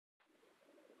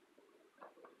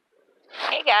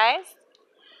guys,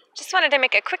 just wanted to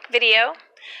make a quick video.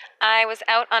 I was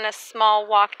out on a small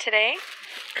walk today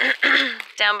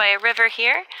down by a river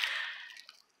here,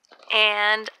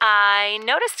 and I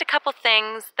noticed a couple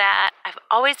things that I've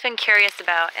always been curious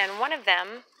about, and one of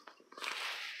them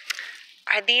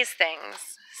are these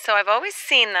things. So I've always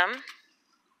seen them,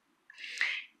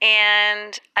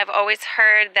 and I've always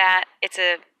heard that it's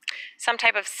some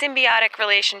type of symbiotic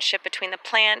relationship between the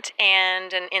plant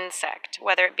and an insect,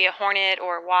 whether it be a hornet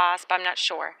or a wasp, I'm not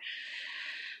sure.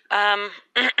 But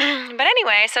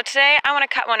anyway, so today I want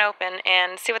to cut one open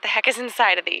and see what the heck is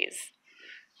inside of these.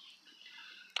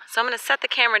 So I'm going to set the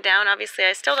camera down. Obviously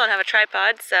I still don't have a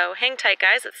tripod, so hang tight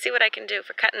guys, let's see what I can do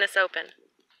for cutting this open.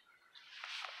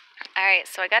 Alright,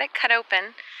 so I got it cut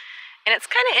open, and it's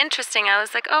kind of interesting. I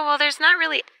was like, oh well, there's not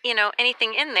really,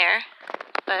 anything in there,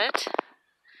 but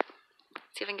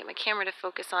see if I can get my camera to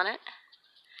focus on it.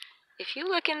 If you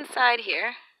look inside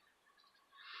here,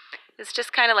 it's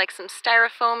just kind of like some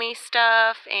styrofoamy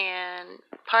stuff and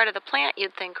part of the plant,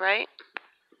 you'd think, right?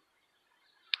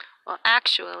 Well,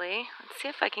 actually, let's see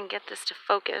if I can get this to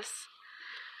focus.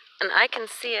 And I can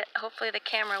see it. Hopefully the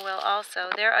camera will also.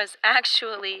 There is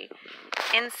actually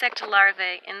insect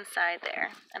larvae inside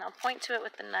there. And I'll point to it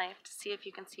with the knife to see if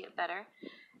you can see it better.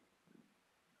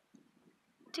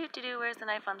 Where's the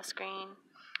knife on the screen?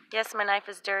 Yes, my knife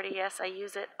is dirty. Yes, I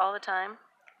use it all the time.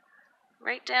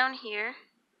 Right down here.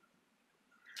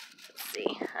 Let's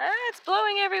see. It's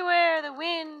blowing everywhere. The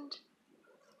wind.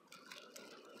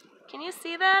 Can you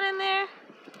see that in there?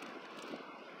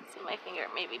 Let's see my finger.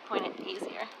 Maybe point it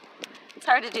easier. It's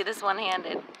hard to do this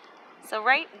one-handed. So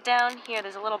right down here,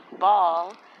 there's a little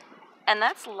ball, and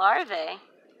that's larvae.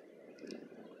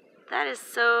 That is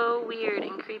so weird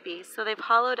and creepy. So they've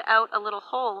hollowed out a little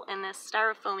hole in this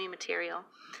styrofoamy material.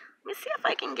 Let me see if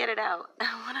I can get it out.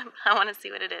 I want to see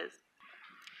what it is.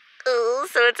 Ooh,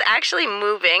 so it's actually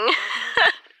moving.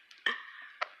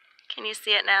 Can you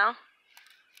see it now?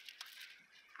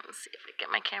 Let's see if I can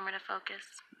get my camera to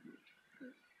focus.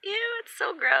 Ew, it's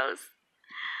so gross.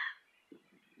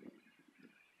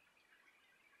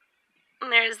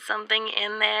 There's something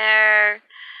in there.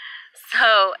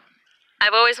 So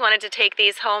I've always wanted to take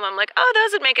these home. I'm like, oh,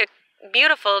 those would make a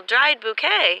beautiful dried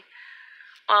bouquet.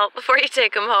 Well, before you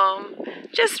take them home,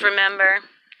 just remember,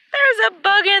 there's a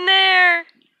bug in there.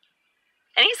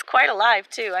 And he's quite alive,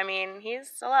 too. I mean,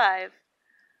 he's alive.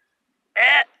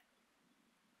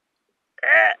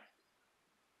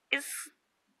 It's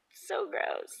so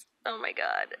gross. Oh, my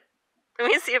God. Let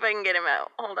me see if I can get him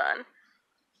out. Hold on.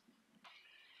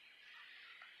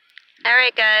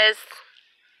 Alright, guys.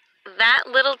 That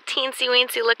little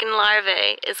teensy-weensy looking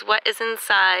larvae is what is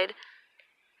inside.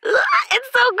 It's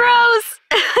so gross!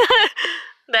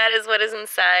 That is what is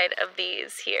inside of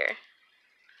these here.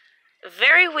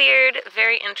 Very weird,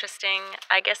 very interesting.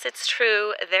 I guess it's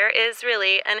true. There is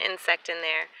really an insect in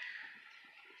there.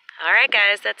 Alright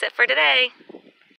guys, that's it for today.